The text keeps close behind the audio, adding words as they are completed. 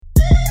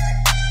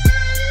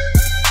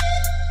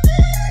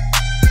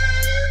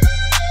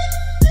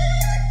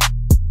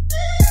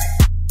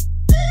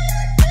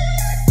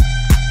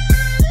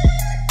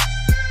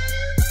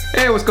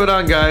what's going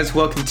on, guys?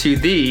 Welcome to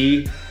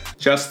the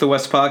Just the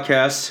West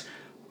podcast.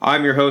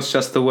 I'm your host,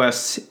 Just the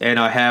West, and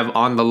I have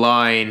on the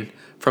line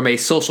from a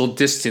social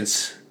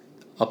distance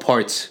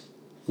apart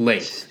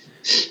length,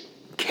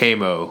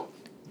 Kamo.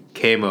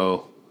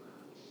 Kamo,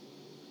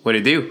 what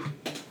it do?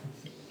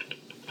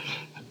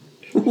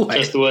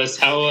 Just the West.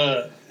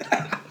 How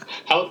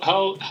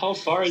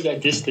far is that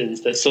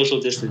distance, that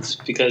social distance?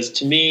 Because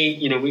to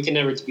me, we can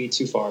never be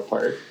too far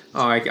apart.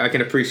 Oh, I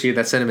can appreciate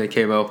that sentiment,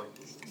 Kamo.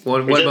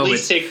 One it's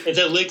moment. It's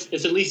at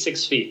least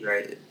 6 feet,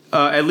 right?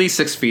 At least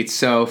 6 feet.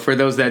 So for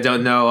those that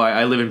don't know,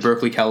 I live in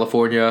Berkeley,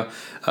 California.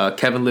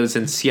 Kevin lives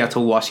in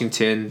Seattle,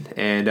 Washington.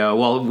 And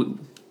while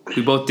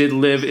we both did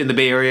live in the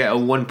Bay Area at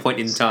one point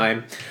in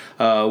time,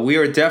 we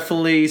are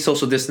definitely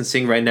social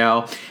distancing right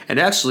now. And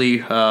actually,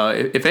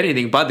 if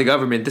anything, by the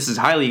government, this is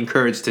highly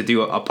encouraged to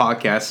do a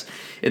podcast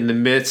in the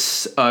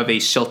midst of a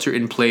shelter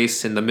in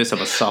place, in the midst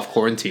of a soft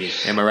quarantine.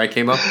 Am I right,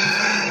 Kamo?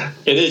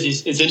 It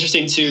is. It's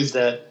interesting, too,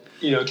 that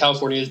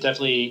California is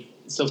definitely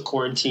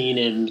self-quarantine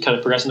and kind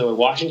of progressing over.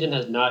 Washington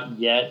has not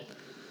yet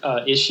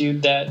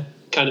issued that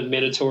kind of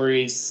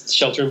mandatory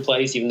shelter in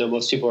place, even though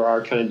most people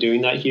are kind of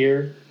doing that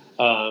here,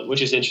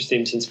 which is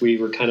interesting since we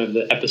were kind of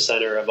the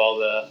epicenter of all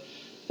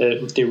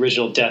the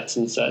original deaths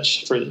and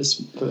such for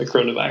the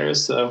coronavirus.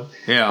 So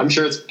yeah, I'm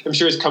sure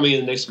it's coming in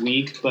the next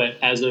week. But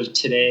as of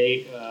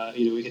today,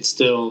 we could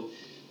still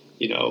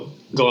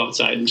go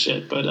outside and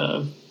shit. But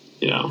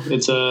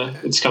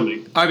it's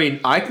coming. I mean,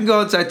 I can go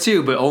outside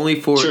too, but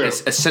only for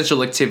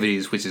essential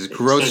activities, which is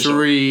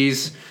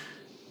groceries,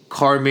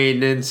 car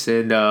maintenance,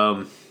 and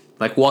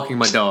like walking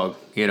my dog.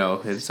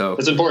 And so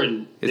it's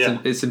important.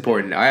 It's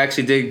important. I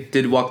actually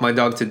did walk my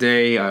dog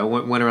today. I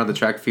went around the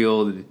track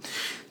field and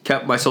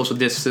kept my social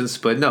distance.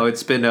 But no,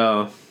 it's been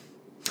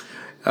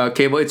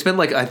okay. Well, it's been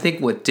like, I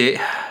think what day.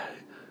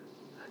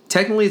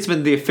 Technically, it's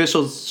been the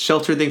official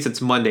shelter thing since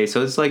Monday,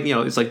 so it's like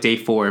it's like day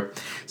 4.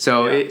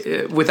 So,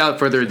 without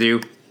further ado,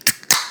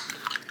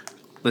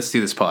 let's do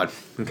this pod.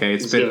 Okay,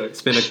 it's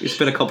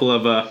been a couple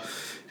of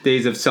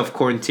days of self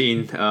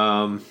quarantine,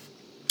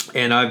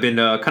 and I've been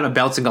kind of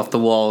bouncing off the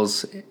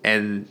walls.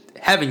 And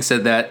having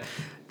said that,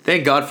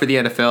 thank God for the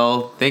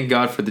NFL. Thank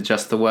God for the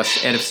Just the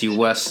West NFC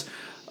West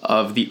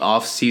of the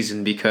off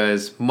season,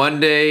 because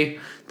Monday,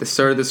 the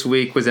start of this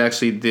week, was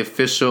actually the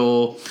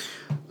official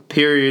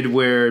period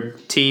where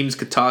teams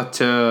could talk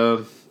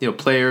to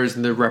players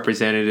and their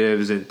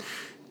representatives and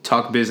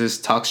talk business,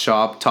 talk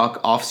shop,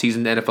 talk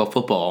off-season NFL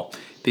football.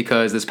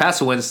 Because this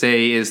past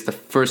Wednesday is the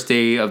first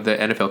day of the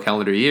NFL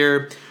calendar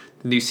year.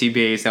 The new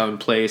CBA is now in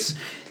place,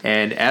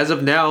 and as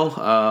of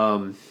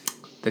now,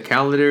 the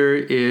calendar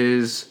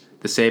is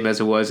the same as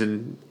it was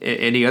in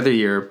any other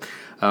year.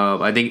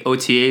 I think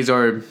OTAs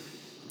are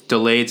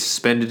delayed,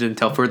 suspended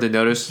until further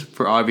notice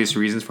for obvious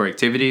reasons for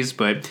activities,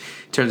 but in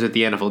terms of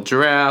the NFL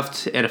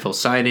draft, NFL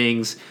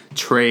signings,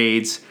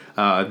 trades,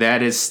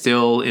 that is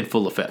still in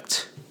full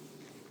effect.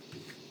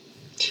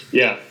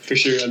 Yeah, for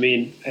sure. I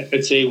mean,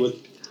 I'd say with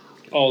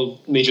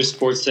all major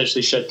sports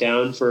essentially shut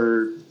down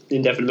for an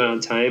indefinite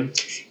amount of time,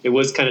 it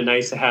was kind of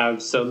nice to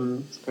have a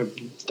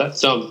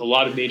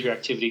lot of major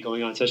activity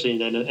going on, especially in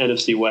the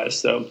NFC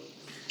West. So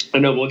I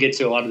know we'll get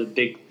to a lot of the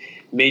big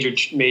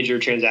major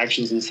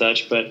transactions and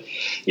such, but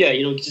yeah,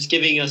 just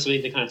giving us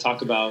something to kind of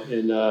talk about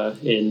and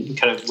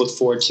kind of look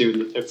forward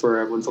to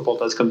for when football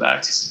does come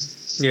back.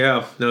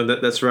 Yeah, no,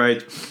 that's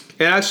right.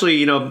 And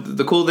actually,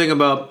 the cool thing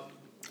about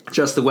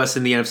Just the West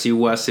and the NFC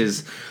West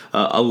is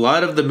a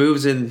lot of the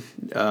moves in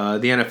the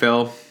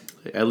NFL,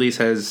 at least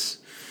has,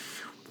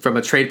 from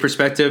a trade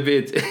perspective,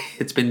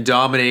 it's been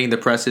dominating the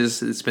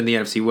presses. It's been the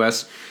NFC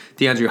West.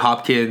 DeAndre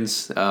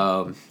Hopkins,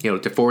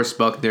 DeForest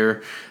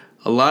Buckner.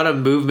 A lot of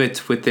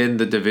movement within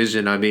the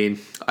division. I mean,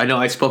 I know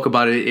I spoke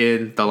about it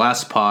in the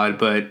last pod,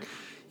 but,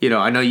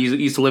 I know you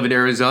used to live in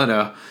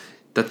Arizona.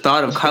 The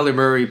thought of Kyler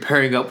Murray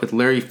pairing up with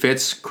Larry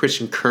Fitz,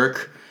 Christian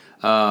Kirk,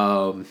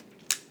 to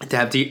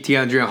have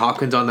DeAndre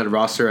Hopkins on that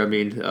roster, I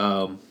mean,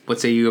 what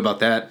say you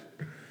about that?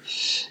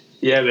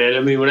 Yeah, man.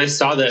 I mean, when I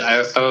saw that,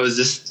 I was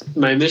just,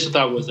 my initial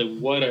thought was like,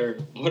 what are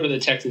the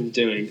Texans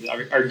doing?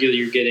 Arguably,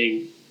 you're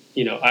getting,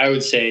 I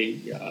would say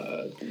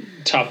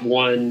top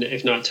 1,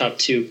 if not top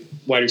 2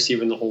 wide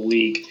receiver in the whole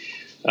league.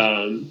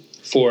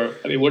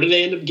 What did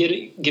they end up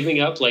giving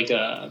up?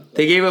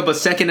 They gave up a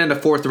second and a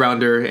fourth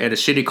rounder and a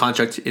shitty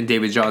contract in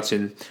David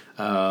Johnson,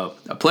 a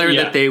player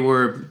that they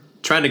were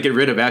trying to get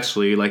rid of.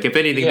 Actually, like if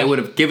anything, they would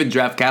have given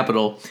draft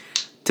capital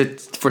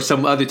for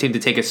some other team to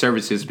take his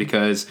services,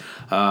 because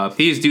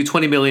he's due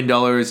 $20 million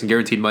in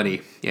guaranteed money,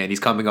 and he's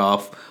coming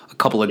off a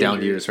couple of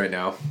down years right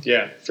now.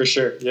 Yeah, for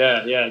sure.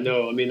 Yeah.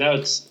 No, I mean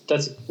that's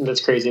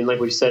crazy. And like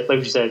you said.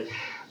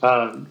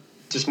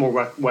 Just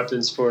more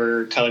weapons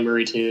for Kyler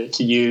Murray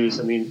to use.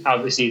 I mean,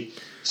 obviously,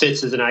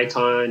 Fitz is an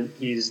icon.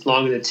 He's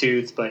long in the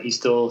tooth, but he's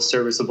still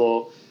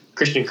serviceable.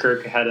 Christian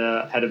Kirk had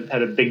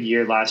a big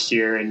year last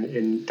year,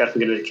 and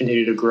definitely going to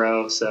continue to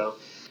grow. So,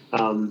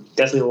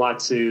 definitely a lot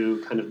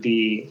to kind of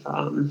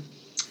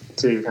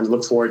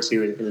look forward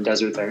to in the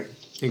desert there.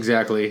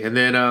 Exactly, and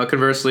then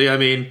conversely, I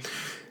mean,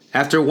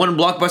 after one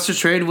blockbuster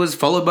trade was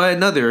followed by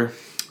another,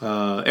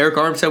 Eric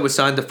Armstead was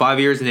signed to 5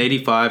 years and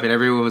 85, and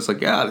everyone was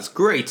like, "Yeah, that's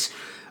great."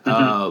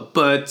 But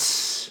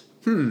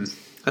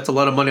that's a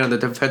lot of money on the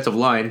defensive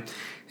line.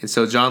 And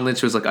so John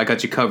Lynch was like, "I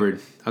got you covered.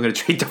 I'm going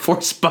to trade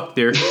DeForest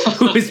Buckner,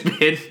 who has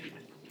been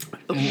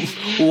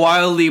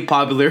wildly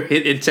popular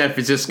in San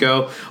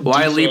Francisco,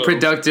 wildly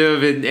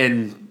productive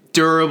and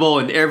durable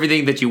and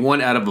everything that you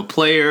want out of a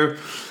player."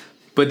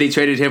 But they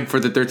traded him for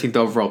the 13th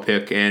overall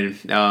pick. And,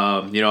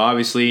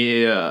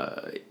 obviously,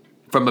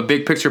 from a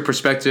big picture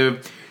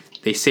perspective,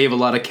 they save a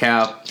lot of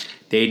cap.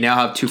 They now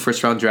have 2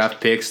 first-round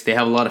draft picks. They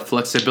have a lot of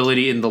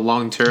flexibility in the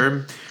long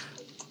term.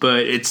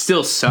 But it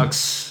still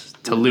sucks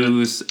to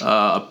lose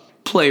a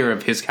player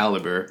of his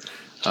caliber.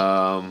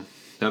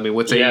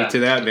 What say you to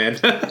that, man?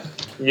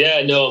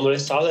 Yeah, no, when I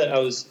saw that,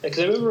 because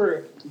I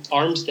remember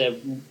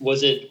Armstead,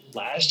 was it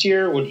last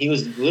year when he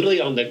was literally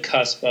on the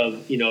cusp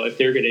of, if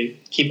they're going to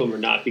keep him or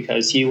not,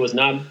 because he was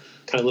not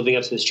kind of living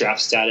up to his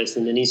draft status,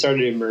 and then he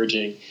started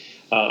emerging.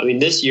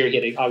 This year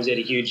he obviously had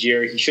a huge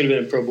year. He should have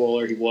been a Pro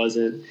Bowler. He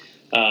wasn't.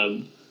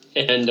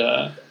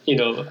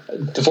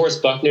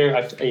 DeForest Buckner,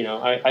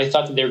 I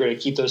thought that they were going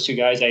to keep those two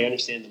guys. I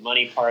understand the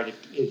money part.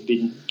 It'd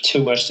been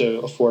too much to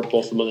afford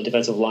both of them on the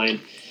defensive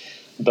line.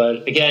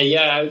 But again,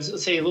 I would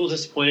say a little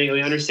disappointing.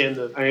 I understand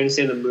the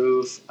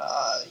move.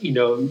 I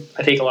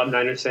think a lot of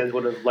Niners fans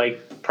would have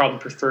probably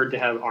preferred to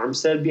have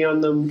Armstead be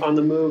on the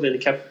move and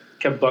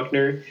kept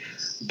Buckner.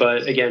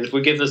 But again, if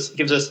we gives us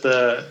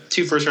the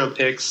 2 first-round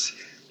picks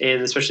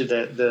and especially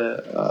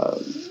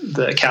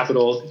the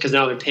capital, because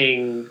now they're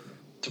paying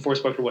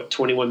DeForest Buckner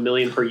 $21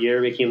 million per year,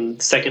 making him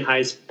the second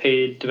highest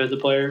paid defensive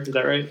player. Is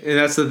that right? And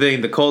that's the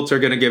thing. The Colts are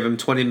going to give him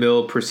 $20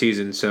 million per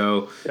season.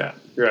 So yeah,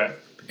 you're right.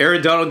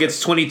 Aaron Donald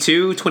gets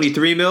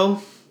 23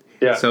 mil.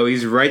 Yeah. So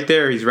he's right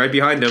there. He's right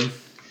behind him.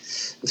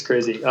 It's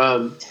crazy.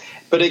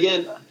 But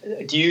again,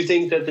 do you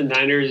think that the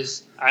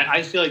Niners?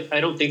 I feel like I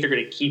don't think they're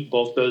going to keep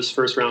both those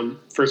first round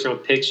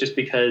picks just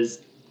because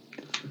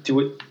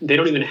they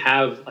don't even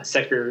have a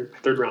second or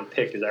third round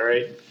pick. Is that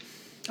right?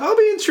 I'll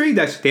be intrigued.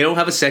 Actually, they don't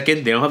have a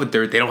second. They don't have a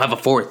third. They don't have a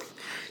fourth.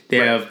 They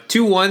have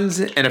 2 ones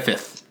and a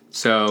fifth.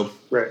 So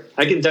right,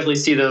 I can definitely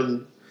see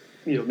them,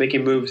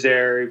 making moves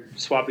there,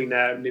 swapping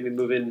that, maybe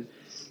moving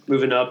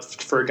up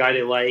for a guy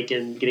they like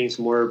and getting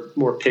some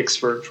more picks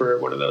for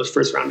one of those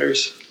first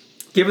rounders.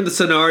 Given the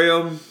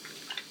scenario,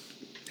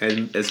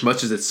 and as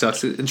much as it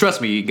sucks, and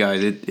trust me,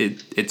 guys,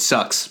 it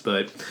sucks,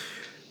 but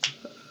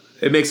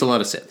it makes a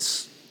lot of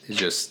sense.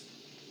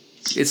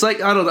 It's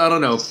like I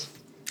don't know.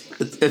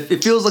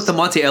 It feels like the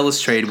Monte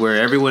Ellis trade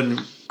where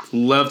everyone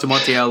loved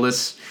Monte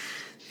Ellis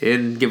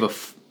and give a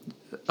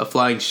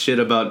flying shit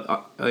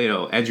about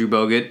Andrew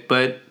Bogut,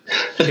 but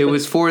it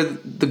was for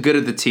the good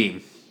of the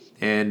team.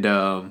 And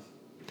I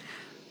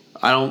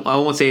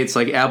won't say it's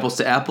like apples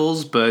to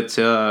apples, but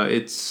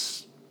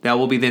that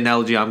will be the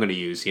analogy I'm going to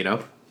use.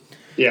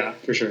 Yeah,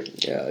 for sure.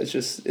 Yeah,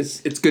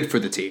 it's good for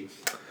the team.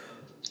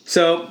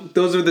 So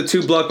those are the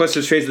 2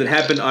 blockbuster trades that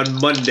happened on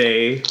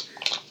Monday.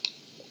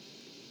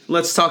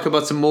 Let's talk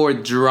about some more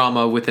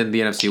drama within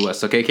the NFC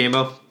West. Okay,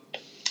 Kamo?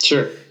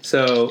 Sure.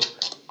 So,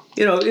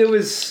 it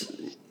was.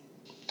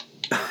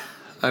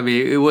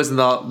 It wasn't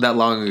that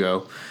long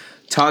ago.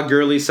 Todd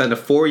Gurley signed a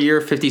 4-year,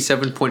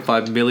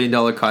 $57.5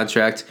 million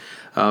contract,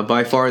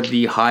 by far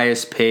the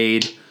highest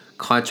paid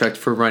contract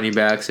for running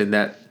backs, and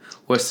that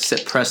was to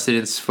set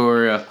precedents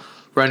for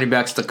running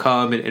backs to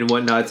come and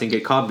whatnot and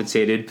get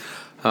compensated.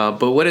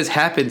 But what has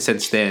happened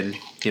since then?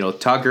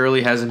 Todd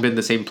Gurley hasn't been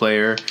the same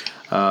player.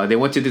 They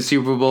went to the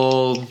Super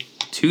Bowl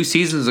 2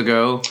 seasons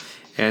ago,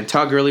 and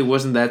Todd Gurley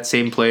wasn't that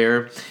same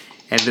player.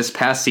 And this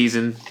past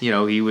season,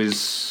 he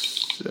was.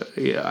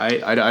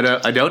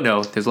 I don't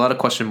know. There's a lot of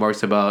question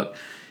marks about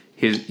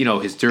his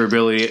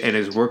durability and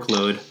his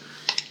workload.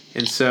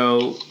 And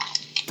so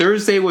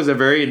Thursday was a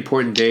very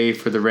important day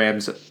for the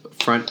Rams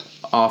front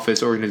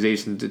office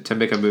organization to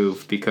make a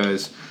move,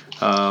 because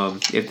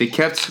if they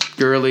kept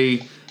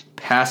Gurley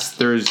past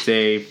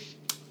Thursday,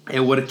 it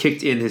would have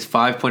kicked in his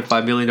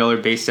 $5.5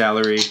 million base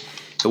salary.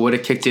 It would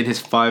have kicked in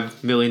his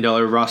 $5 million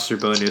roster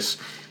bonus.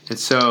 And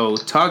so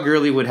Todd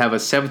Gurley would have a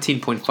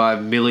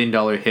 $17.5 million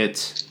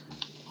hit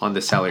on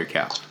the salary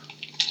cap.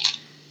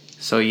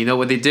 So you know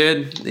what they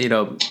did?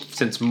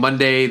 Since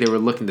Monday, they were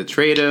looking to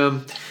trade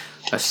him.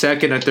 A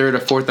second, a third, a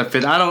fourth, a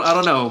fifth. I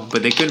don't know.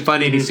 But they couldn't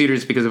find any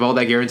suitors because of all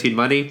that guaranteed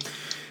money.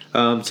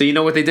 So you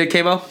know what they did,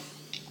 Kamo?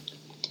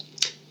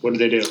 What did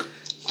they do?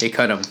 They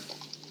cut him.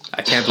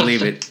 I can't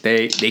believe it.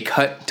 They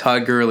cut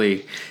Todd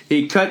Gurley.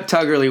 He cut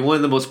Todd Gurley, one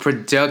of the most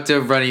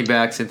productive running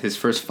backs in his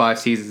first 5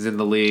 seasons in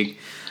the league.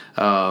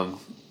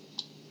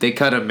 They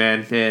cut him,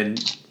 man. And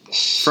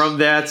from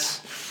that,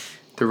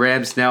 the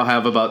Rams now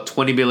have about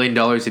 $20 million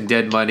in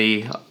dead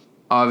money.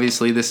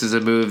 Obviously, this is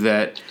a move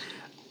that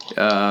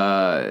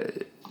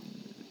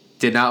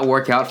did not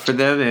work out for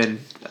them. And,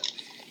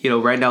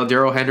 right now,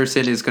 Darrell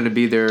Henderson is going to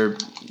be their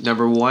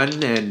number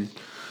 1. And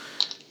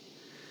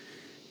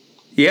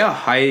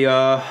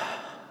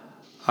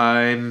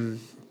I'm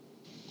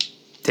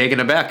taken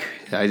aback.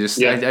 I just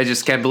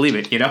can't believe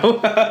it. When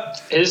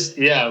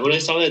I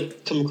saw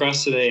that come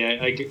across today,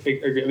 I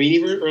mean,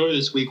 even earlier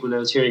this week when I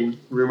was hearing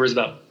rumors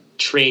about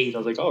trade, I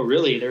was like, oh,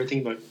 really? They were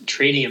thinking about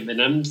trading him,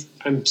 and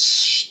I'm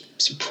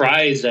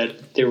surprised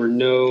that there were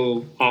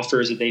no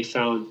offers that they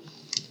found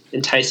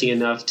enticing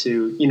enough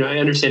to, I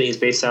understand his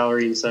base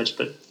salary and such,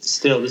 but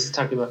still, this is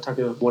talking about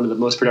one of the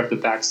most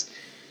productive backs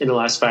in the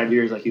last 5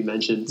 years, like you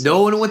mentioned. So.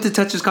 No one went to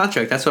touch his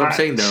contract. That's what I'm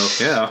saying, though.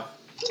 Yeah.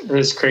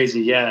 That's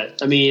crazy, yeah.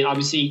 I mean,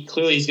 obviously,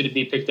 clearly he's going to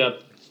be picked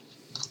up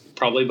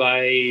probably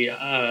by,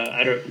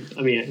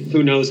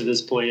 who knows at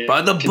this point.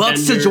 By the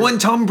Bucks to join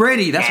Tom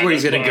Brady. That's where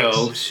he's going to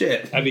go.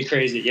 Shit. That'd be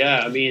crazy,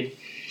 yeah. I mean,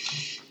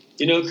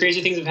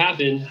 crazy things have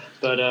happened,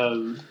 but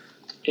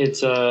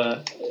it's,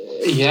 I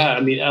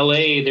mean,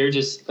 LA, they're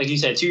just, like you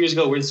said, 2 years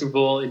ago, we're in the Super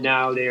Bowl, and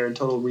now they are in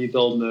total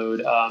rebuild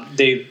mode.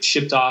 They've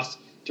shipped off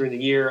during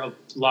the year a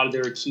lot of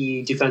their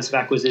key defensive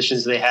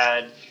acquisitions they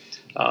had.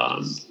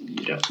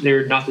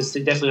 They're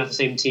definitely not the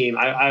same team.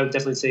 I would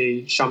definitely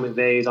say Sean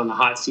McVay is on the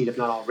hot seat, if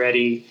not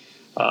already.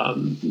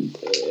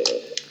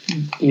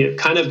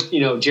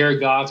 Jared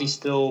Goff,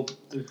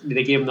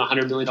 they gave him the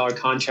 $100 million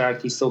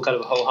contract. He's still kind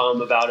of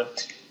ho-hum about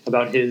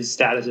his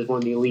status as one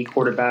of the elite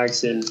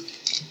quarterbacks. And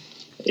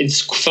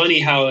it's funny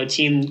how a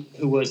team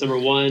who was number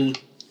one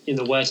in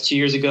the West 2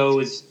 years ago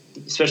is,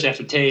 especially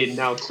after Tate,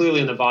 now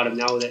clearly on the bottom.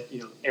 Now that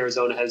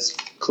Arizona has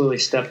clearly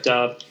stepped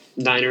up,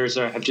 Niners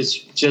have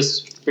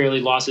just barely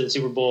lost in the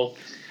Super Bowl,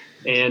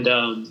 and who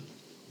am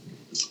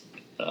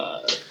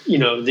I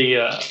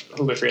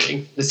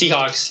forgetting? The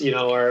Seahawks,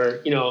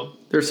 are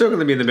they're still going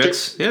to be in the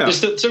mix. They're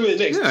still in the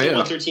mix. Yeah,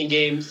 won 13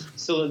 games.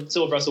 Still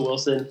with Russell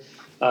Wilson.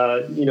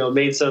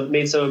 Made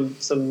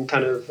some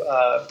kind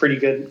of pretty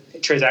good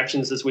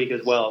transactions this week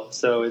as well.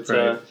 So it's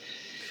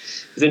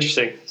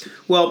interesting.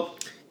 Well,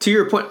 to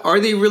your point, are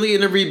they really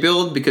in a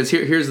rebuild? Because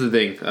here's the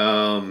thing.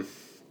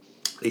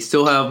 They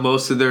still have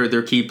most of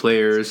their key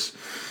players.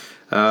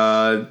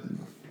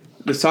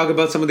 Let's talk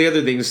about some of the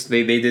other things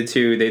they did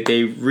too.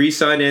 They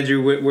re-signed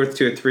Andrew Whitworth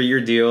to a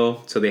 3-year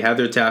deal, so they have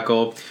their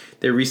tackle.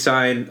 They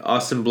re-signed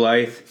Austin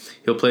Blythe.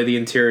 He'll play the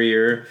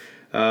interior.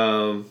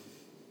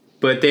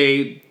 But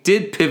they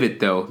did pivot,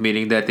 though,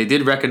 meaning that they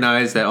did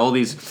recognize that all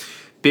these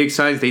big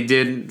signs they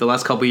did the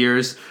last couple of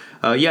years,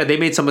 they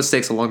made some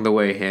mistakes along the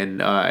way,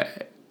 and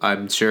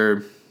I'm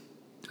sure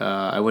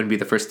I wouldn't be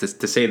the first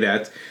to say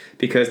that,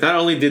 because not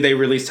only did they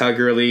release Todd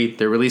Gurley,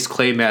 they released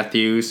Clay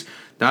Matthews.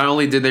 Not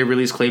only did they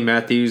release Clay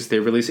Matthews, they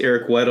released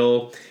Eric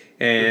Weddle,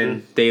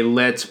 and they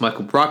let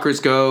Michael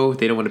Brockers go.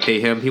 They don't want to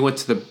pay him. He went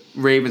to the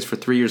Ravens for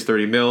 3 years,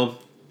 $30 million.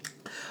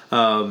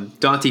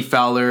 Dante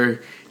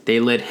Fowler, they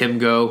let him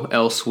go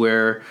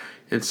elsewhere.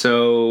 And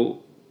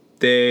so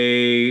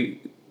I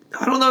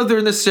don't know if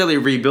they're necessarily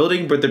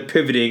rebuilding, but they're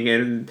pivoting.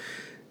 And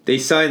they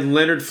signed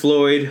Leonard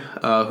Floyd,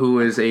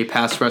 who is a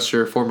pass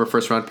rusher, former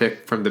first-round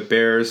pick from the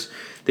Bears.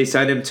 They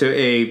signed him to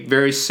a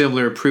very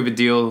similar proven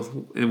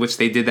deal in which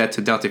they did that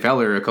to Dante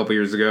Fowler a couple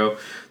years ago,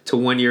 to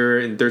 1 year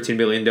and $13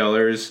 million.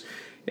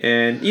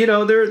 And,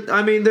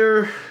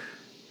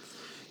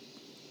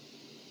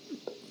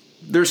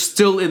 they're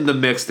still in the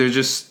mix. They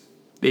just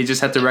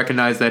have to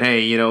recognize that,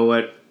 hey, you know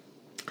what?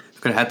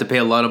 They're going to have to pay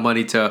a lot of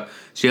money to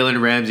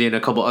Jalen Ramsey and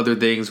a couple other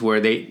things where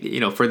they,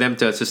 for them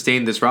to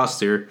sustain this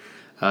roster,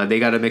 they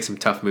got to make some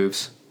tough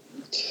moves.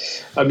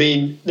 I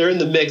mean, they're in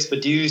the mix,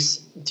 but do you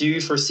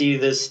foresee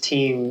this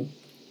team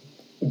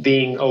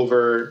being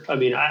over? I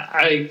mean,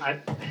 I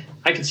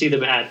can see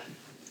them at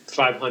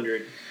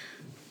 500.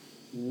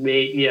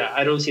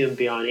 I don't see them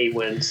beyond 8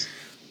 wins.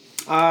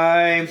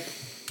 I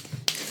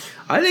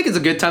think it's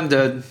a good time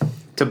to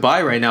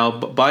buy right now.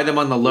 Buy them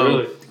on the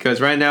low, really?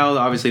 Because right now,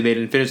 obviously, they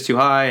didn't finish too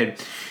high, and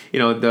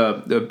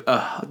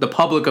the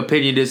public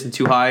opinion isn't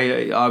too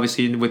high.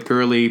 Obviously, with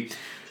Gurley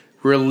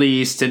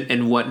released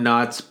and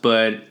whatnot,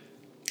 but.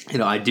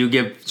 I do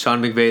give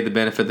Sean McVay the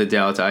benefit of the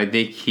doubt. I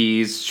think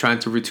he's trying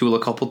to retool a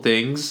couple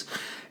things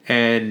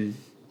and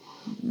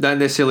not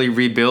necessarily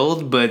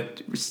rebuild,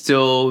 but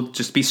still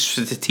just be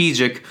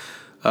strategic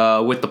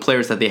with the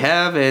players that they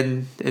have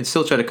and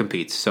still try to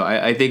compete. So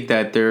I think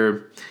that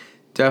they're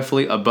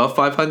definitely above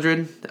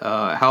 500.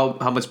 How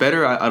much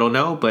better, I don't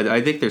know, but I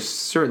think they're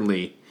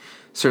certainly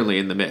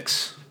in the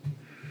mix.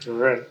 All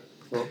right.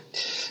 Well,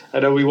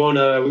 I know we won't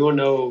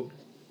know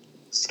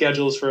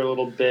schedules for a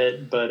little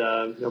bit, but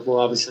we'll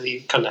obviously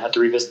kind of have to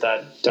revisit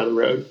that down the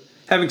road.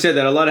 Having said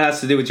that, a lot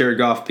has to do with Jared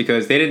Goff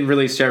because they didn't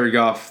release Jared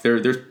Goff.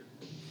 They're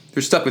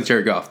stuck with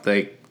Jared Goff.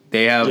 They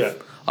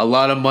have a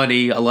lot of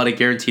money, a lot of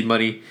guaranteed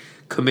money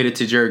committed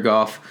to Jared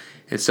Goff,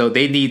 and so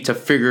they need to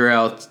figure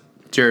out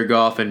Jared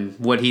Goff and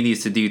what he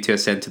needs to do to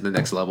ascend to the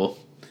next level.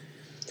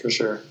 For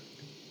sure.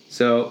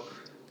 So.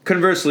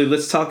 Conversely,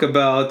 let's talk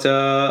about,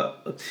 so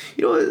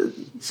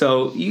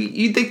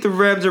you think the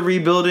Rams are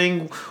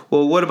rebuilding?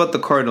 Well, what about the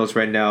Cardinals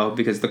right now?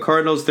 Because the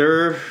Cardinals,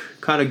 they're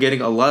kind of getting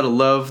a lot of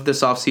love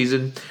this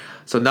offseason.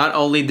 So not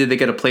only did they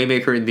get a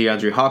playmaker in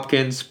DeAndre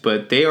Hopkins,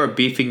 but they are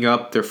beefing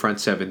up their front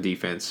seven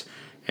defense.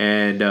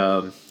 And,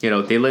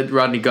 they let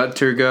Rodney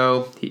Gunter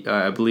go.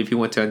 I believe he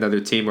went to another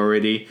team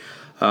already.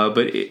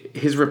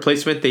 His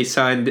replacement, they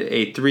signed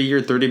a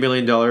 3-year, $30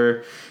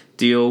 million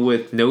deal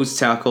with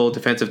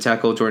defensive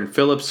tackle Jordan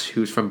Phillips,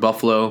 who's from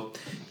Buffalo.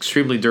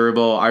 Extremely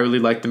durable. I really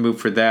like the move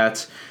for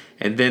that.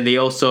 And then they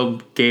also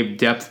gave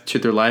depth to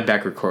their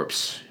linebacker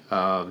corps.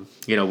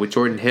 With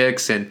Jordan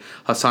Hicks and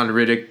Hassan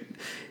Riddick,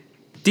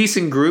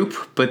 decent group,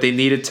 but they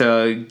needed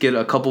to get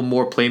a couple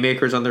more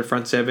playmakers on their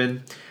front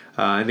seven.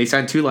 And they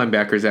signed 2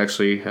 linebackers,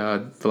 actually,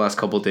 the last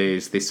couple of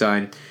days. They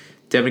signed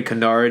Devin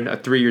Kennard, a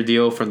 3-year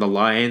deal from the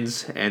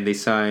Lions, and they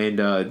signed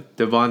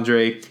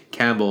Devondre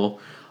Campbell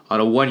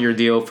on a 1-year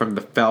deal from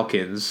the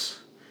Falcons.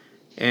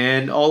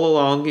 And all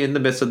along, in the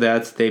midst of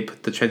that, they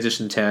put the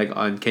transition tag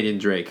on Kenyon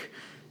Drake,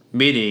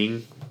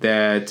 meaning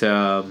that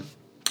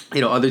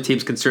other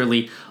teams can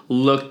certainly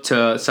look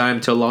to sign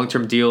him to a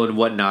long-term deal and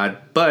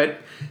whatnot, but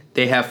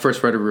they have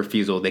first right of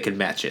refusal. They can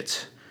match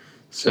it.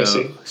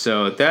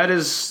 So that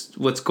is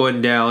what's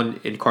going down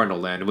in Cardinal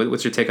land.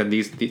 What's your take on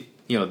these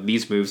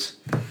moves?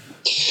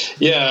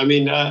 Yeah, I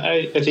mean,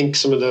 I think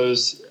some of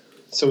those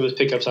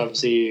pickups,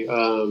 obviously,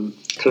 kind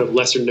of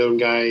lesser known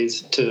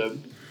guys to the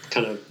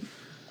kind of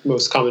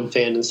most common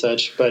fan and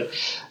such. But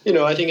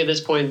I think at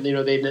this point, they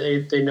know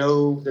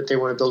that they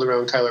want to build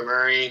around Kyler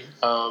Murray.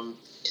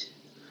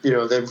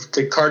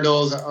 The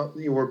Cardinals,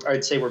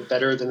 I'd say, were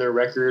better than their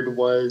record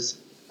was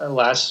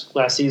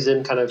last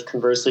season. Kind of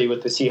conversely,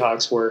 with the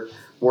Seahawks, were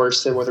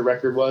worse than what the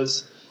record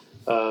was.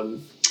 I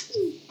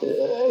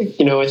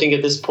think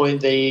at this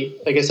point,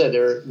 like I said,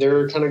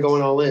 they're kind of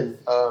going all in.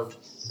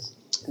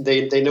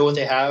 They know what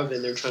they have,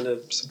 and they're trying to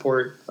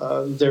support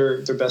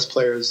their best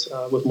players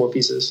with more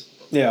pieces.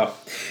 Yeah,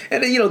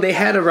 and they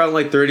had around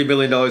like $30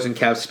 million in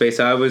cap space.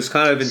 I was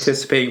kind of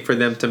anticipating for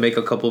them to make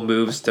a couple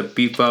moves to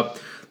beef up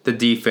the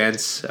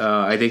defense.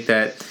 I think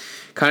that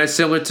kind of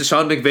similar to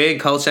Sean McVay and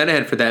Kyle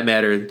Shanahan, for that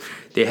matter.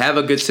 They have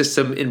a good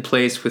system in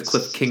place with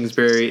Cliff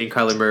Kingsbury and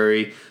Kyler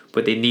Murray,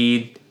 but they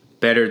need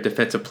better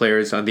defensive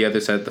players on the other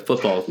side of the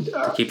football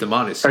to keep them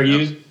honest. Are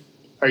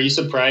you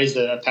surprised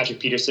that Patrick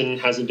Peterson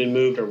hasn't been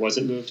moved or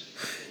wasn't moved?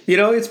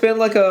 It's been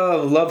like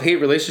a love-hate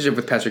relationship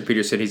with Patrick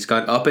Peterson. He's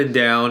gone up and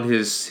down.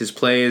 His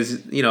play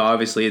is,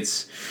 obviously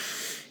it's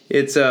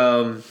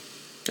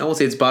I won't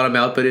say it's bottomed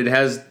out, but it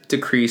has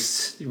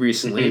decreased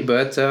recently. Mm-hmm.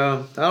 But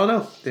I don't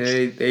know.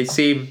 They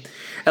seem,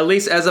 at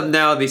least as of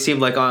now, they seem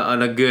like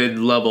on a good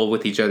level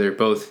with each other,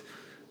 both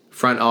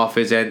front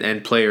office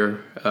and player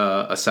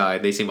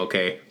aside. They seem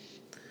okay.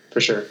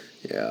 For sure.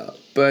 Yeah.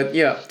 But,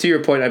 yeah, to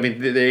your point, I mean,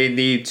 they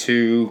need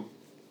to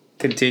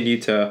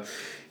continue to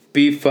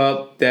beef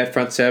up that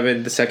front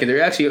seven, the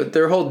secondary. Actually,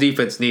 their whole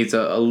defense needs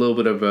a little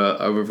bit of a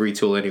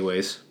retool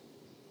anyways.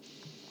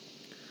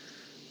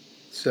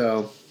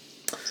 So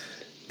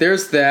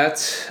there's that.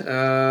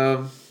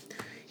 The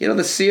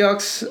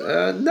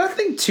Seahawks,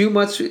 nothing too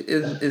much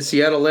in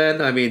Seattle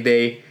land. I mean,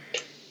 they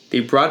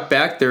brought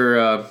back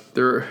their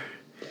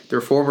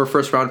former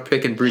first round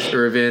pick in Bruce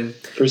Irvin.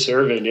 Bruce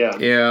Irvin, yeah.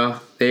 Yeah,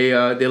 they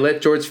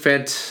let George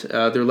Fent,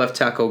 their left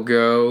tackle,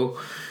 go.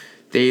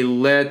 They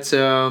let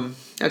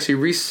actually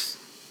Reese.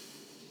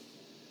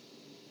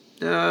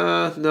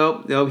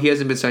 No, he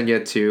hasn't been signed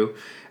yet too.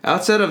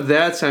 Outside of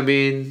that, I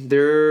mean,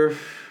 they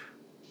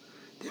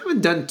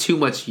haven't done too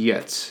much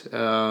yet.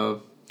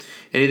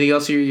 Anything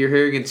else you're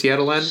hearing in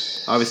Seattle land?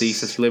 Obviously,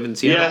 since you live in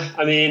Seattle. Yeah,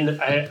 I mean,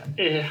 I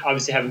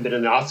obviously haven't been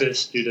in the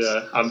office due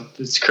to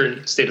this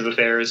current state of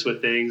affairs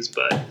with things,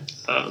 but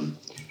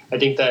I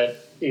think that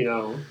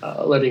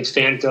letting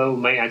Fant go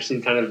might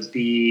actually kind of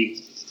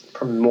be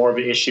more of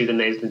an issue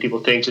than people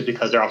think, just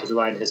because their offensive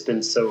line has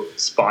been so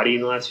spotty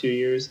in the last few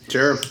years.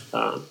 Sure.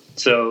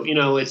 So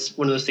it's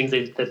one of those things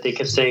that they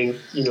kept saying,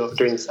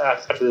 during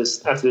after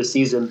this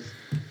season,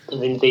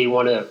 and they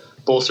want to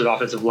bolster the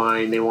offensive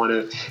line. They want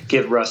to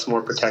give Russ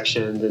more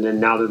protection, and then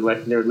now they're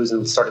losing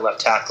the starting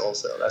left tackle,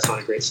 so that's not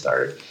a great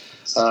start.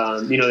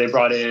 They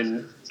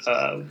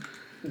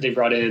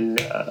brought in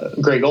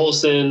Greg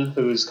Olsen,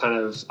 who's kind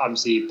of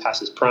obviously past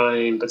his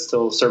prime, but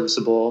still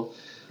serviceable.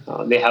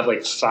 They have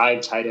like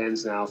 5 tight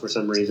ends now for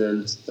some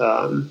reason.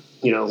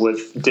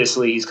 With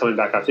Disley, he's coming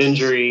back off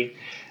injury.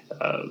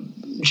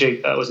 What's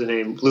his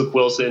name? Luke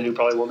Wilson, who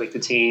probably won't make the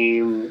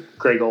team.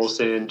 Greg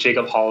Olsen,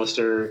 Jacob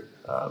Hollister,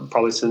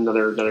 probably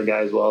another guy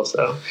as well.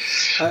 So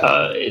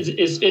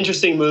it's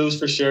interesting moves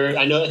for sure.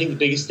 I think the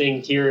biggest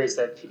thing here is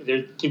that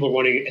people are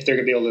wondering if they're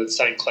going to be able to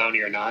sign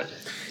Clowney or not.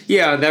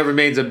 Yeah, that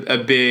remains a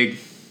big,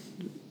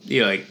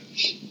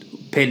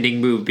 pending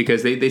move,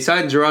 because they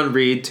signed Jerron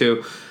Reed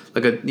to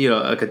like a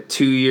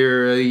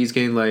 2-year. He's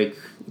getting like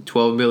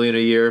 $12 million a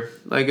year.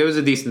 Like, it was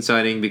a decent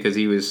signing because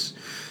he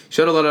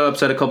showed a lot of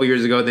upside a couple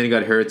years ago. Then he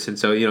got hurt, and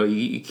so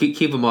you keep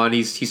him on.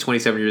 He's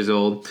 27 years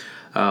old,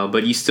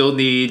 but you still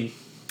need.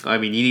 I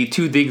mean, you need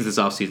 2 things this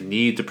offseason. You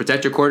need to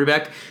protect your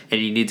quarterback,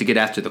 and you need to get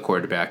after the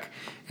quarterback.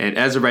 And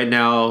as of right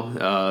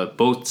now,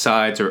 both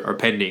sides are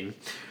pending.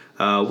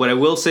 What I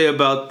will say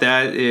about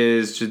that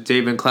is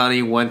David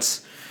Clowney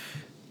wants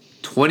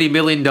 $20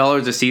 million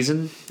a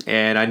season,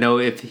 and I know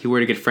if he were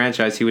to get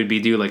franchised, he would be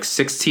due like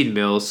 $16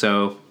 million.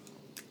 So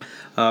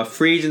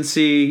free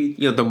agency,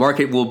 the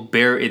market will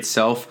bear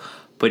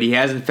itself. but he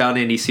hasn't found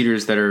any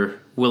suitors that are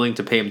willing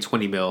to pay him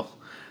 $20 million.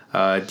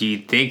 Do you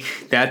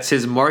think that's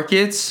his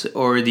market,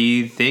 or do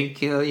you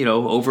think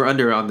over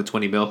under on the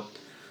 $20 million?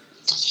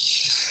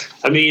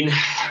 I mean,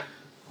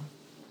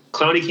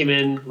 Clowney came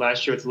in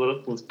last year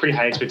with pretty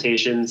high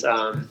expectations.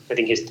 I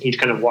think he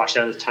kind of washed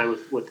out his time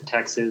with the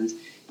Texans.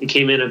 He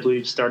came in, I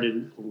believe,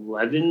 started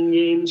 11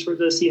 games for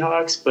the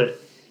Seahawks,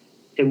 but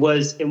it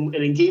was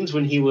in games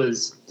when he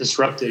was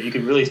disruptive, you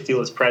could really feel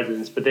his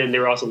presence. But then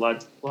there were also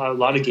a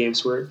lot of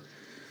games where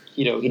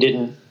he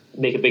didn't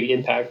make a big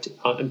impact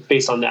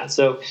based on that.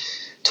 So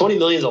 $20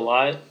 million is a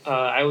lot.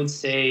 I would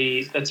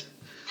say that's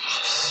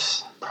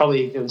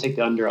probably going to take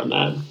the under on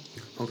that.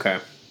 Okay.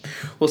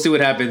 We'll see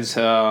what happens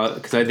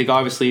because I think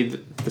obviously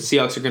the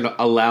Seahawks are going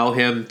to allow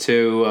him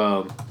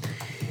to,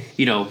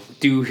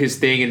 do his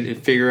thing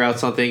and figure out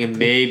something and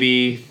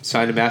maybe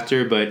sign him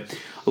after. But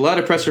a lot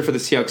of pressure for the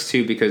Seahawks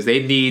too because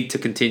they need to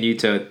continue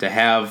to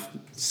have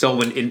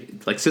someone in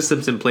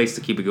systems in place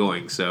to keep it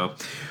going. So,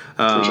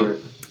 for sure.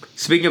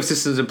 Speaking of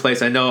systems in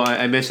place, I know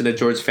I mentioned that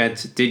George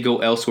Fent did go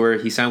elsewhere.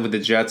 He signed with the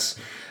Jets,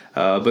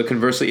 but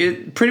conversely,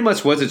 it pretty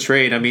much was a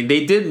trade. I mean,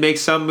 they did make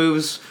some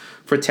moves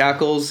for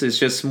tackles. It's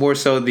just more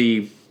so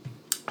the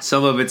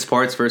sum of its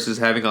parts versus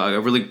having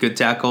a really good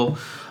tackle.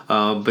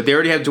 But they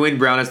already have Dwayne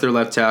Brown as their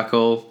left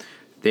tackle.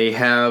 They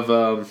have,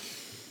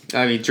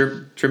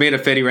 Jermaine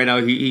Ifedi right now,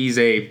 he's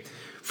a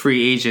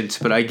free agent.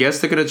 But I guess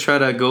they're going to try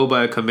to go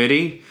by a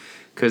committee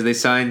because they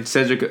signed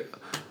Cedric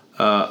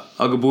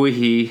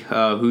Ogbuehi,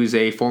 who's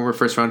a former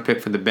first-round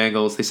pick from the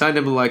Bengals. They signed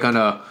him on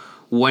a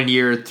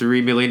 1-year,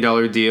 $3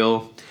 million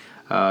deal.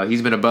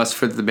 He's been a bust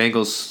for the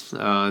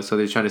Bengals, so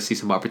they're trying to see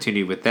some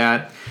opportunity with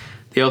that.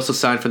 They also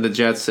signed from the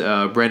Jets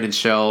Brandon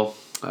Shell,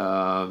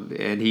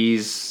 and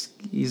he's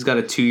got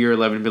a 2-year,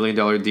 $11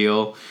 million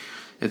deal.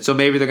 And so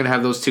maybe they're going to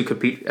have those two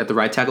compete at the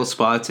right tackle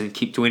spots and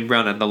keep Dwayne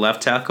Brown at the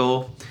left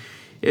tackle.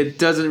 It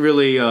doesn't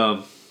really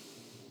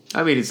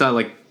it's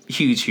not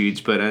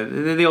huge, but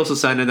and then they also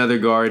signed another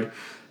guard,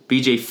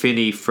 BJ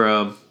Finney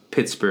from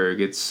Pittsburgh.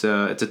 It's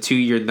a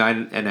 2-year,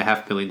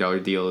 $9.5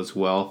 million deal as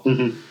well.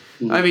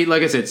 Mm-hmm. I mean,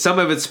 like I said, some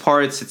of its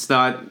parts,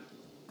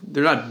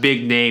 they're not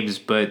big names,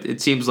 but it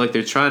seems like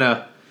they're trying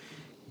to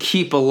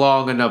keep a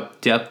long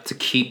enough depth to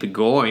keep it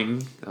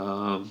going.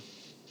 I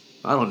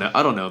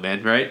don't know,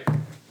 man. Right?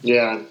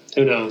 Yeah,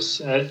 who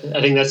knows? I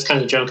think that's kind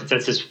of the general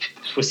consensus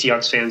with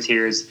Seahawks fans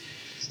here is,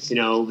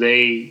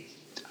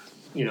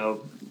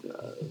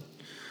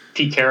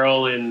 Pete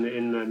Carroll and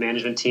the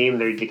management team,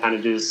 they kind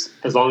of just,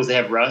 as long as they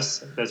have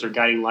Russ as their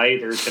guiding light,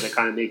 they're just going to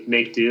kind of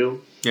make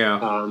do.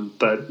 Yeah.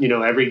 But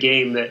every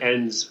game that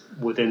ends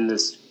within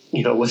this,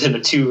 within a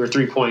 2 or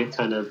 3 point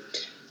kind of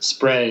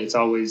spread, it's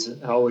always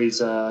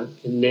a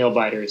nail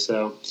biter.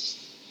 So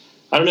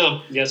I don't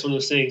know. Yeah, it's one of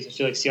those things. I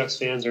feel like Seahawks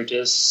fans are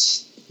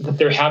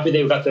they're happy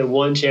they've got their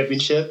one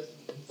championship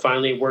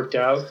finally worked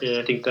out, and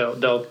I think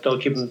they'll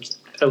keep them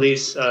at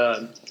least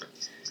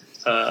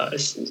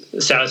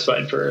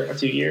satisfied for a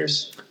few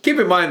years. Keep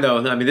in mind, though,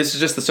 I mean, this is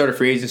just the start of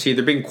free agency.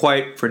 They're being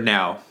quiet for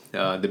now.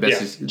 The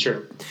best is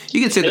sure.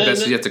 You can say the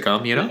best is yet to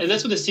come, And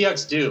that's what the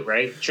Seahawks do,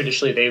 right?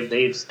 Traditionally,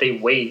 they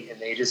wait and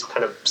they just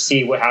kind of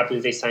see what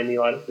happens. They sign they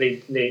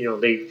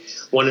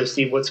want to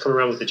see what's coming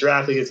around with the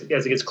draft as it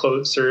gets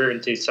closer,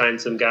 and to sign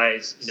some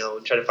guys,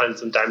 and try to find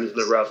some diamonds in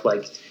the rough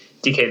like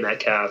DK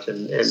Metcalf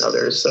and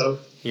others. So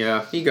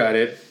yeah, you got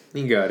it.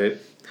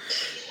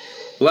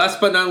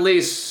 Last but not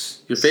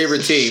least, your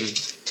favorite team,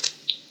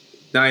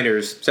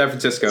 Niners, San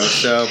Francisco.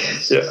 So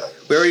yeah.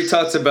 We already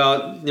talked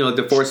about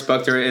DeForest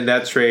Buckner in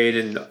that trade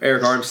and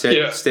Eric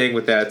Armstead staying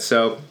with that.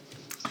 So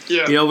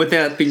with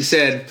that being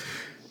said,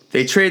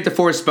 they traded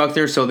DeForest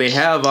Buckner, so they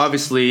have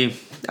obviously,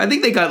 I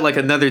think they got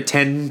another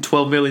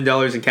 $10-12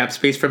 million in cap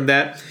space from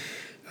that.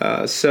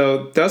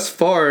 So thus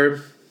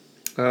far,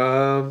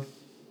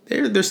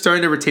 they're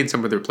starting to retain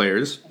some of their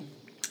players.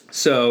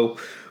 So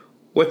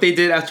what they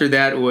did after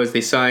that was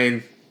they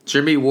signed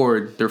Jeremy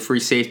Ward, their free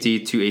safety,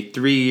 to a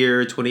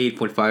 3-year,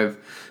 $28.5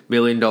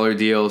 million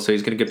deal. So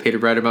he's going to get paid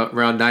around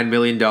 $9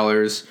 million.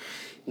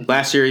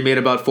 Last year he made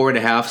about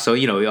 $4.5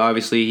 million. So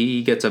obviously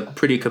he gets a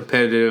pretty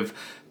competitive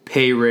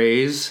pay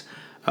raise.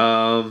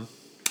 And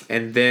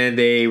then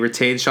they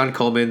retained Sean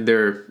Coleman,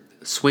 their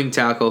swing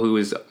tackle, who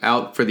was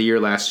out for the year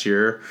last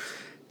year.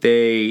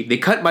 They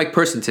cut Mike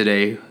Person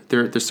today,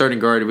 their starting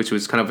guard, which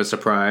was kind of a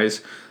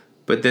surprise.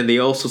 But then they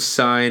also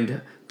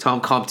signed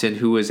Tom Compton,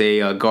 who was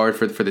a guard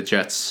for the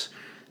Jets.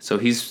 So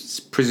he's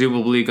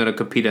presumably going to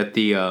compete at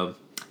the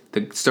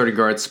starting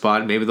guard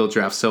spot. Maybe they'll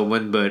draft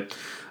someone. But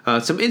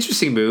some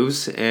interesting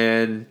moves.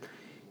 And,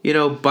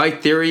 by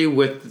theory,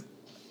 with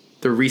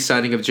the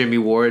re-signing of Jimmy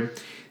Ward,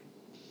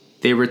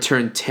 they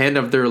returned 10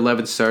 of their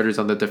 11 starters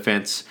on the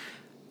defense.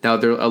 Now,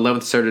 their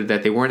 11th starter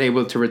that they weren't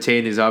able to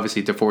retain is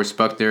obviously DeForest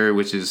Buckner,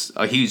 which is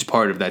a huge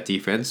part of that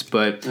defense.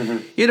 But,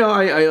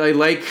 I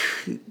like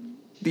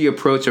the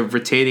approach of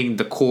retaining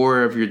the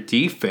core of your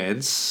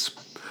defense.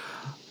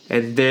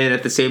 And then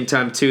at the same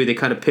time, too, they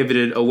kind of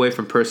pivoted away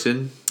from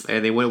Person,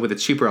 and they went with a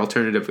cheaper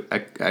alternative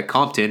at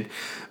Compton.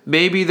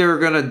 maybe they're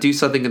gonna do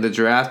something in the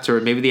draft, or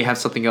maybe they have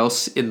something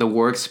else in the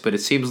works. But it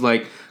seems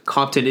like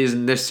Compton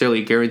isn't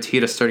necessarily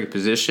guaranteed a starting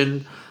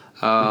position.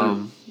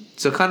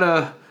 So kind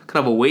of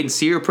a wait and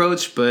see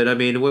approach. But I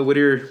mean, what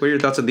are your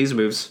thoughts on these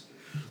moves?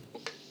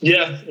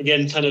 Yeah,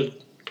 again, kind of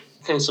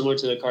similar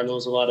to the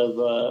Cardinals. A lot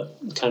of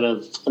kind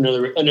of under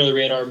the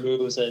radar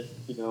moves that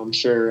I'm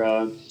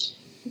sure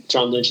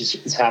John Lynch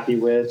is happy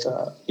with.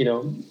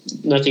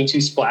 Nothing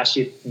too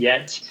splashy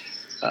yet.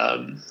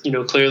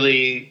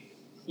 Clearly,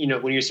 when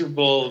you're a Super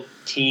Bowl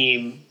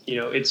team,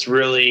 it's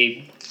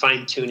really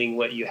fine tuning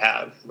what you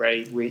have,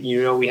 right?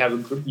 We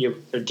have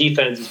a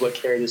defense is what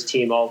carried this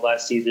team all of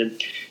last season,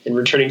 and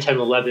returning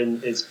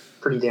 10-11 is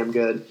pretty damn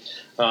good.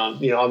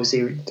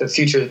 Obviously the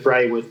future is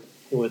bright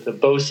with the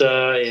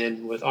Bosa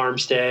and with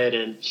Armstead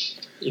and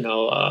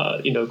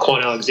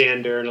Quan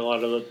Alexander and a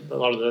lot of the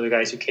other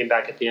guys who came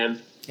back at the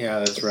end. Yeah,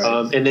 that's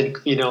right. And then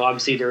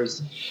obviously there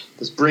was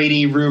this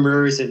Brady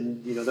rumors,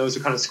 and those are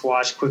kind of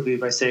squashed quickly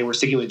by saying we're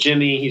sticking with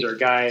Jimmy. He's our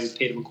guy. We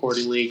paid him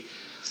accordingly.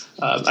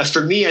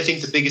 For me, I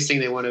think the biggest thing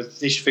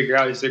they should figure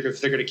out is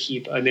if they're going to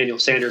keep Emmanuel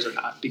Sanders or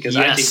not, because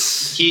I think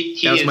he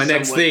that was my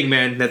next thing,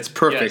 man. That's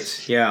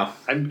perfect. Yes.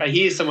 Yeah,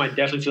 he is someone I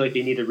definitely feel like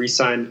they need to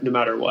re-sign no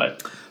matter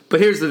what. But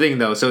here's the thing,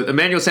 though. So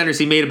Emmanuel Sanders,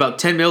 he made about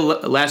 $10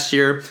 million last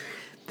year.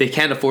 They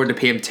can't afford to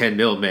pay him $10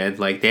 million, man.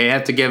 Like they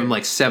have to give him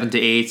like 7 to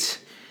 8.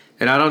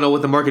 And I don't know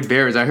what the market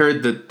bears. I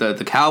heard that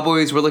the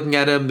Cowboys were looking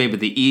at him, maybe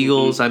the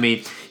Eagles. I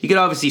mean, you could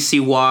obviously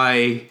see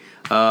why,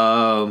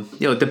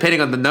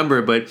 depending on the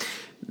number, but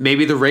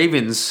maybe the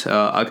Ravens,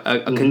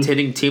 a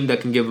contending team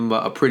that can give him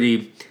a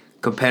pretty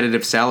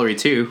competitive salary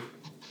too.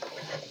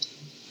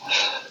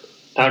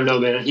 I don't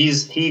know, man.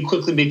 He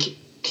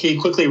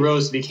quickly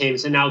rose to became,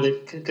 so now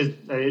that because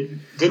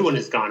Goodwin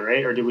is gone,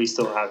 right? Or do we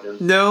still have him?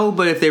 No,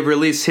 but if they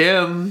release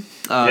him,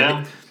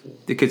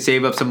 they could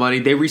save up some money.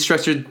 They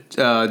restructured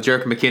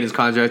Jerick McKinnon's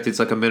contract. It's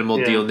like a minimal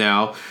deal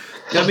now.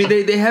 I mean,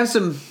 they have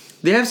some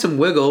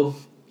wiggle.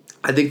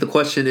 I think the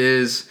question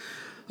is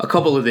a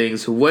couple of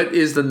things. What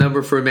is the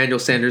number for Emmanuel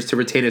Sanders to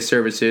retain his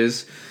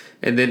services?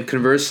 And then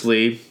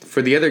conversely,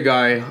 for the other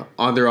guy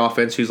on their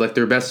offense who's like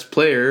their best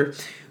player,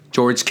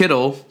 George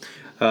Kittle,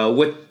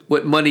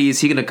 what money is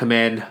he going to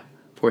command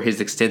for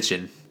his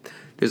extension?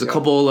 There's a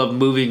couple of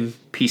moving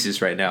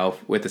pieces right now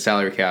with the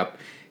salary cap.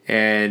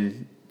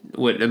 And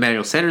what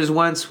Emmanuel Sanders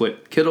wants,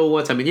 what Kittle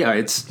wants. I mean,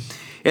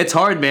 it's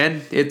hard,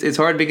 man. It's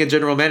hard being a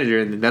general manager,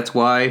 and that's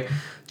why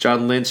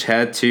John Lynch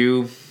had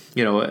to,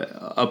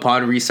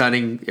 upon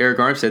re-signing Eric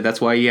Armstead,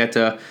 that's why he had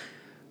to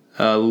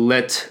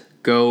let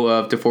go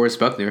of DeForest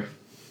Buckner.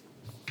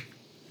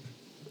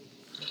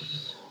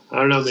 I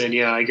don't know, man.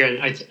 Yeah, again,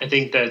 I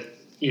think that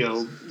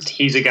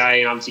he's a guy,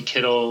 and obviously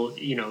Kittle,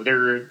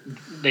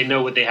 they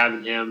know what they have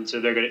in him,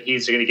 so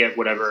he's gonna get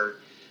whatever.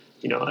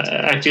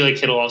 I feel like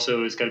Kittle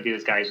also is going to be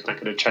this guy who's not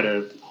going to try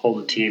to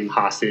hold the team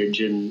hostage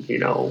and,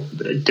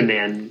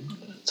 demand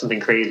something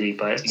crazy,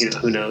 but,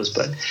 who knows.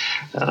 But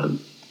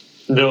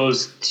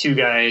those two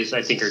guys,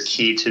 I think, are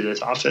key to this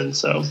offense.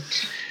 So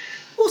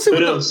we'll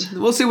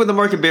see what the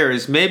market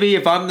bears. Maybe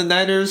if I'm the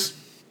Niners,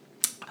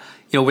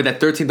 with that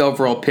 13th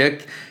overall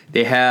pick,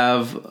 they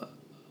have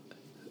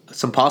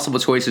some possible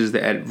choices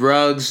at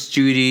Ruggs,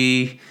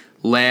 Judy,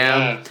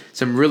 Lamb,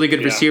 some really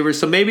good receivers.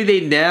 So maybe they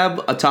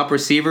nab a top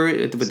receiver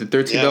with the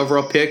 13th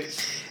overall pick,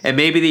 and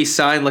maybe they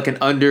sign like an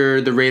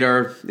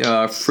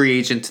under-the-radar free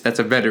agent that's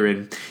a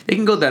veteran. They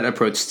can go that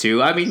approach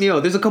too. I mean,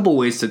 there's a couple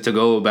ways to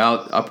go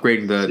about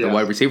upgrading the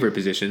wide receiver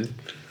position.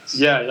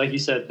 Yeah, like you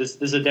said, this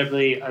is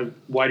definitely a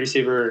wide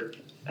receiver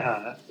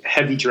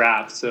heavy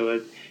draft. So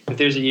if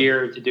there's a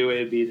year to do it,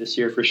 it'd be this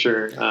year for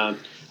sure.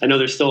 I know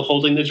they're still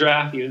holding the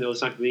draft, even though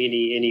it's not going to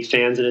be any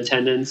fans in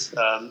attendance.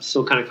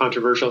 Still kind of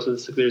controversial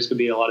since there's going to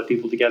be a lot of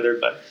people together,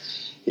 but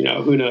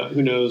who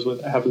knows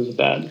what happens with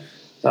that.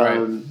 All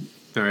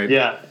right.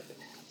 Yeah,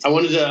 I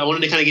wanted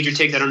to kind of get your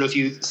take. I don't know if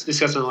you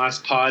discussed on the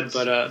last pod,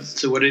 but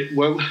so what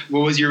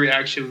was your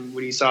reaction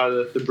when you saw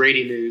the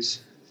Brady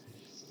news?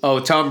 Oh,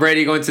 Tom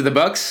Brady going to the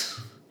Bucs?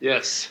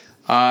 Yes.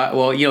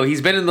 Well,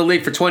 he's been in the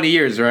league for 20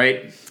 years,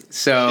 right?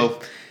 So.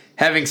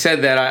 Having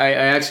said that, I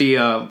actually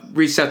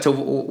reached out to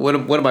one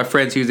of my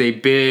friends who's a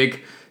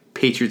big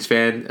Patriots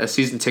fan, a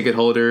season ticket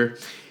holder,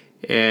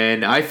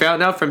 and I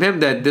found out from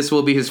him that this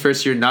will be his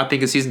first year not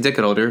being a season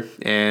ticket holder.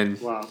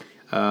 And wow.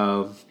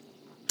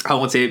 I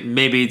won't say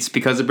maybe it's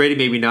because of Brady,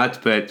 maybe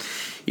not, but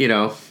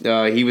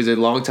he was a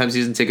longtime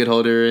season ticket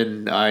holder,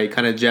 and I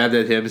kind of jabbed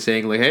at him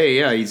saying like, "Hey,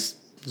 yeah, he's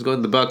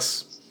going to the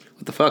Bucs.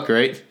 What the fuck,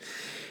 right?"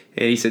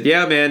 And he said,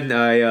 "Yeah, man.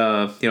 I,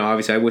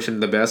 obviously I wish him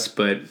the best,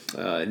 but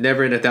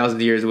never in 1,000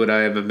 years would I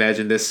have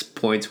imagined this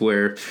point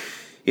where,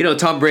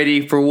 Tom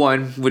Brady for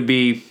one would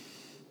be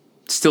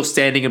still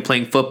standing and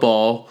playing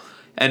football,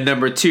 and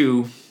number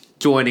two,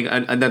 joining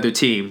another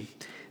team.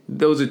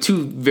 Those are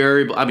two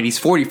variable. I mean, he's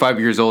 45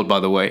 years old, by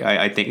the way.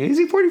 I think is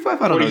he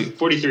 45? I don't know.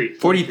 43.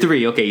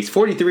 43. Okay, he's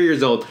 43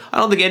 years old. I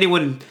don't think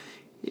anyone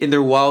in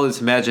their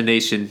wildest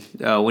imagination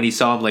when he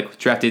saw him like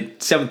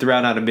drafted 7th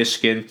round out of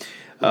Michigan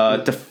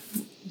to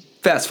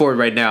fast forward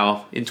right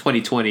now in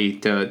 2020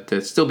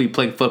 to still be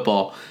playing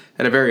football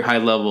at a very high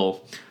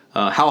level.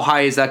 How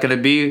high is that going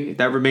to be?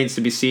 That remains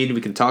to be seen.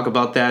 We can talk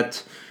about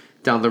that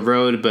down the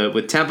road. But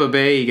with Tampa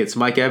Bay, he gets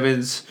Mike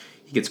Evans,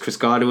 he gets Chris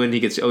Godwin, he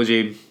gets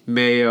OJ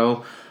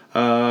Mayo.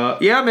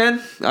 Yeah,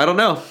 man, I don't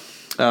know.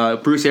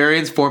 Bruce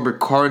Arians, former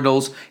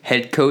Cardinals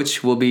head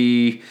coach, will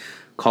be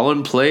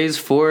calling plays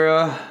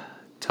for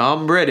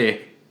Tom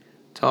Brady.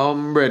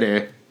 Tom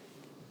Brady.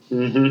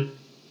 Mm-hmm.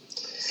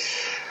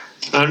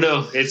 I don't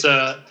know. It's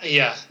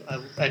yeah.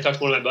 I talked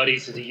to one of my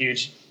buddies.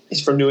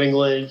 He's from New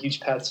England,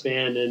 huge Pats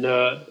fan, and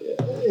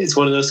it's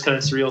one of those kind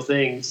of surreal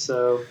things.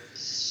 So,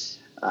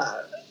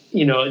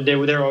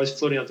 they're always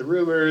floating out the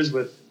rumors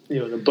with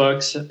the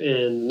Bucks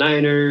and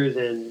Niners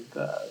and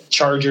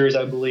Chargers,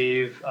 I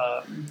believe.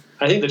 I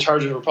think the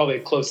Chargers were probably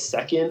a close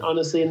second,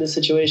 honestly, in this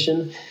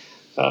situation.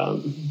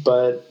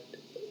 But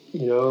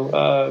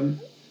the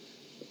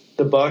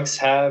Bucks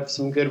have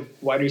some good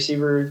wide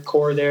receiver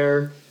core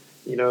there.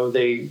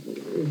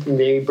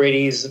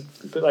 Brady's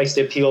likes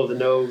to appeal to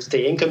no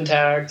state income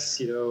tax.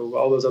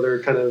 All those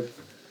other kind of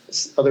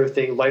other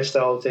thing,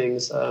 lifestyle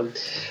things.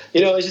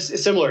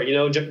 It's similar.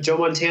 Joe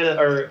Montana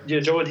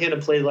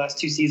played the last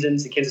 2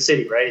 seasons in Kansas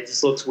City, right? It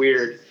just looks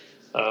weird.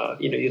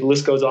 The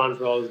list goes on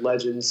for all those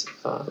legends.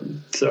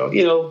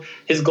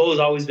 His goal has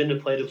always been to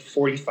play to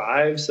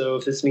 45. So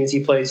if this means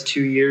he plays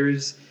 2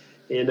 years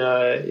in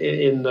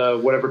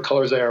whatever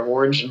colors they are,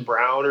 orange and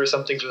brown or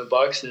something for the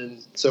Bucks,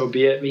 and so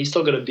be it. He's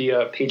still going to be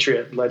a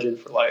Patriot legend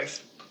for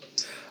life.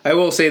 I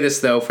will say this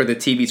though, for the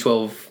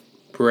TB12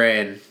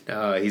 brand,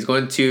 he's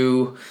going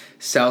to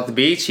South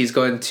Beach. He's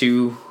going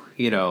to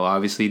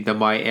obviously the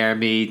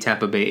Miami,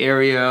 Tampa Bay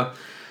area.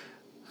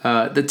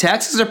 The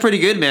taxes are pretty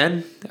good,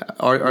 man.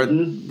 Are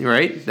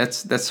right?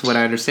 That's what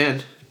I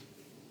understand.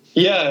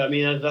 Yeah, I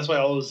mean that's why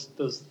all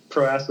those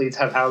pro athletes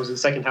have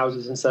houses, second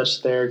houses, and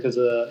such there because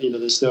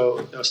there's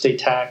no state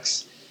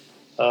tax.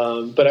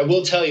 But I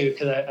will tell you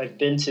because I've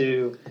been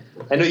to.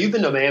 I know you've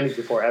been to Miami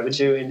before, haven't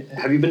you? And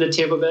have you been to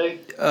Tampa Bay?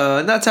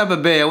 Not Tampa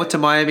Bay. I went to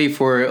Miami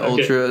for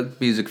Ultra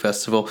Music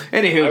Festival.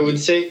 Anywho, I would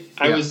say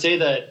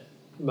that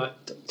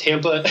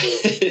Tampa,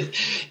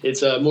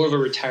 it's more of a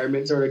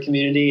retirement sort of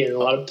community, and a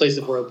lot of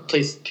places where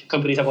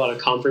companies have a lot of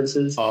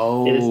conferences.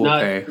 Oh, and it's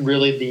not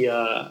really the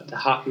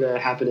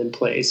happening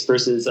place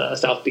versus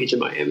South Beach and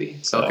Miami.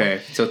 So,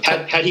 so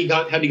had he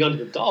gone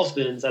to the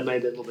Dolphins, that might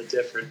have been a little bit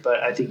different.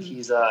 But I think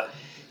he's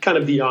kind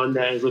of beyond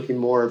that, is looking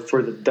more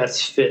for the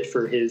best fit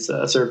for his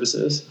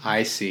services.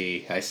 I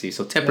see.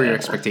 So temper your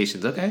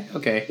expectations.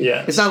 Okay.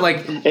 Yeah. It's not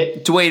like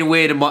Dwayne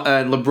Wade and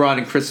LeBron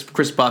and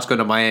Chris Bosh go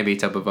to Miami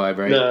type of vibe,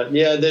 right?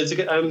 Yeah. There's a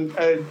good. I'm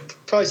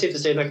probably safe to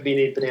say not going to be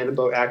any banana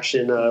boat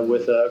action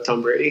with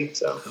Tom Brady.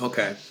 So.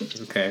 Okay.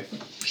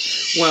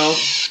 Well,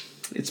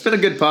 it's been a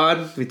good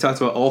pod. We talked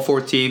about all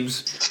 4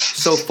 teams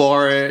so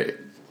far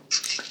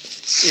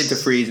into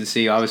free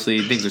agency.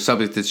 Obviously, things are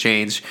subject to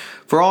change.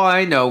 For all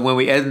I know, when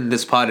we end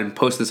this pod and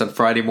post this on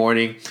Friday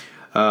morning,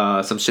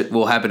 some shit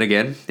will happen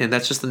again. And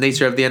that's just the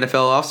nature of the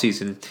NFL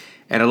offseason.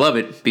 And I love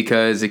it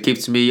because it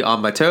keeps me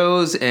on my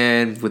toes.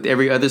 And with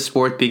every other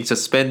sport being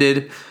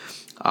suspended,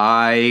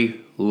 I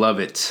love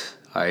it.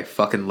 I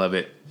fucking love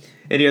it.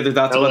 Any other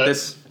thoughts about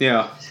this?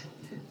 Yeah.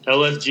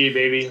 LFG,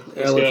 baby.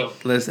 Let's go.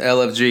 Let's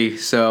LFG.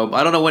 So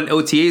I don't know when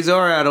OTAs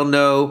are. I don't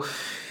know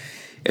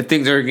if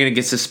things are going to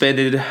get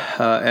suspended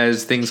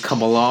as things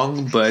come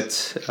along. But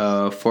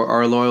for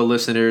our loyal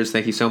listeners,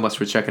 thank you so much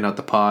for checking out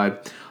the pod.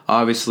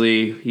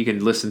 Obviously, you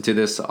can listen to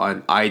this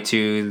on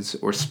iTunes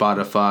or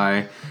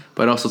Spotify.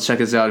 But also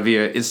check us out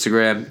via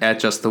Instagram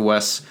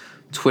 @JustTheWest,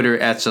 Twitter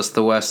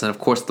 @JustTheWest, and of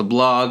course the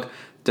blog,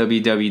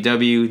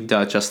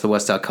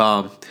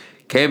 www.justthewest.com.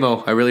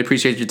 Kamo, I really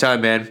appreciate your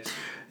time, man.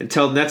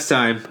 Until next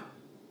time,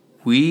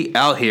 we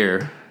out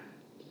here.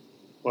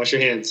 Wash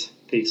your hands.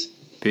 Peace.